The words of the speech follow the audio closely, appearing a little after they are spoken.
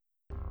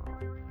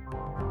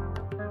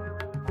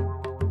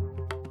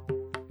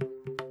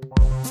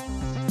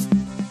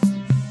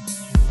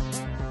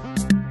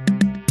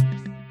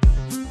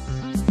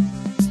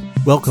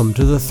Welcome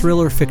to the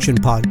Thriller Fiction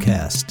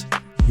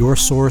Podcast, your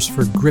source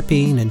for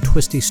gripping and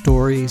twisty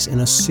stories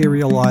in a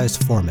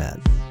serialized format.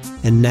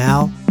 And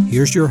now,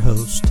 here's your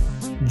host,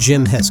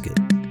 Jim Heskett.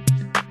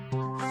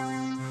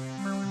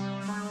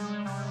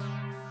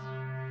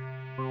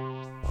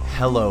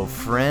 Hello,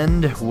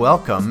 friend.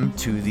 Welcome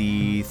to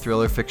the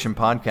Thriller Fiction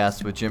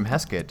Podcast with Jim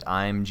Heskett.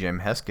 I'm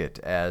Jim Heskett,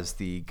 as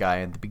the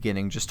guy at the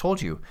beginning just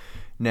told you.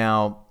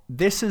 Now,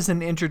 this is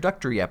an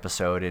introductory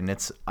episode,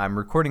 and I'm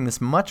recording this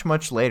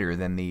much later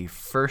than the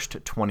first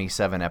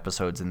 27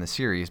 episodes in the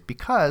series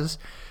because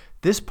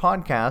this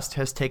podcast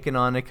has taken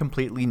on a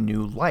completely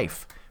new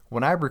life.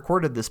 When I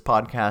recorded this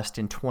podcast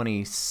in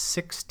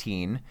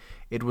 2016,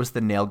 it was the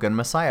Nailgun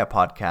Messiah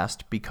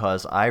podcast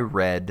because I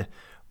read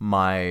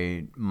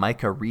my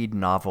Micah Reed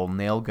novel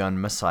Nailgun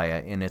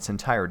Messiah in its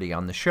entirety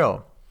on the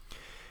show.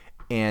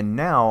 And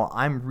now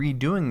I'm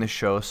redoing the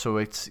show so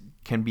it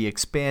can be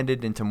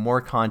expanded into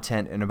more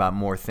content and about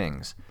more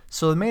things.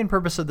 So the main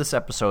purpose of this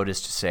episode is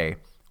to say,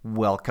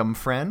 welcome,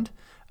 friend.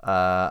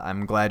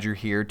 I'm glad you're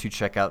here to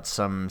check out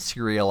some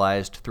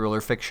serialized thriller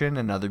fiction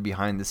and other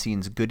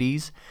behind-the-scenes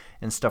goodies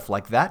and stuff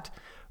like that.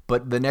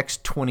 But the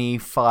next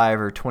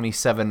 25 or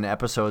 27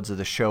 episodes of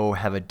the show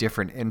have a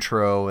different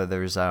intro.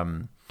 There's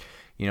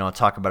I'll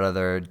talk about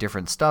other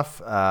different stuff.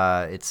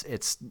 It's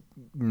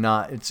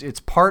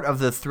part of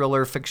the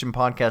Thriller Fiction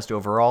Podcast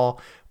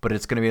overall, but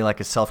it's going to be like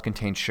a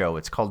self-contained show.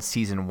 It's called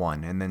Season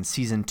 1, and then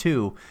Season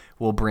 2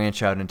 will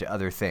branch out into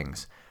other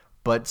things.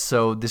 But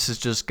so this is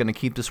just going to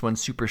keep this one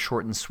super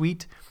short and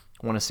sweet.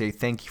 I want to say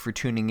thank you for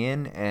tuning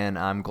in, and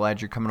I'm glad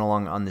you're coming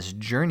along on this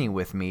journey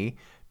with me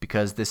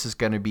because this is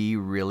going to be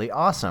really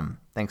awesome.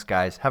 Thanks,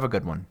 guys. Have a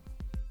good one.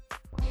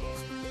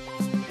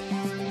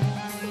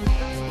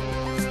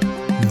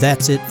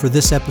 That's it for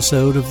this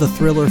episode of the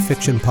Thriller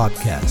Fiction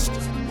Podcast.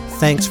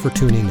 Thanks for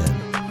tuning in.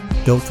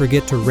 Don't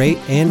forget to rate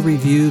and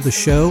review the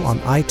show on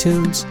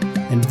iTunes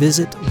and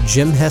visit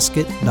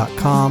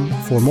jimheskett.com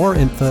for more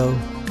info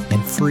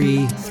and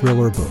free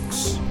thriller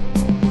books.